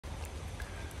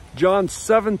John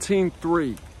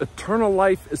 17:3, eternal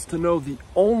life is to know the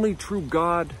only true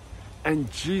God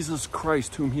and Jesus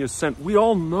Christ whom he has sent. We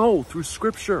all know through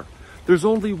scripture, there's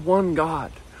only one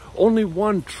God, only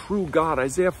one true God.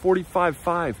 Isaiah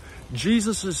 45:5,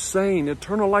 Jesus is saying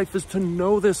eternal life is to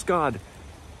know this God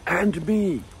and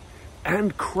me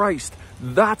and Christ.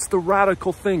 That's the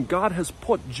radical thing. God has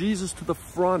put Jesus to the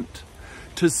front.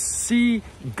 To see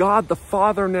God the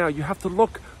Father now, you have to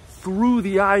look through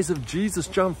the eyes of Jesus,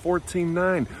 John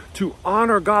 14:9. To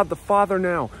honor God the Father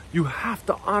now, you have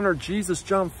to honor Jesus,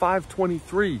 John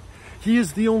 5:23. He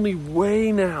is the only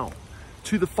way now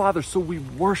to the Father, so we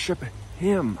worship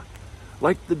him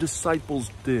like the disciples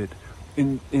did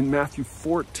in Matthew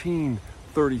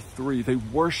 14:33. They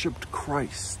worshiped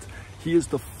Christ. He is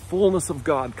the fullness of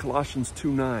God, Colossians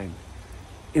 2:9,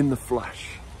 in the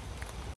flesh.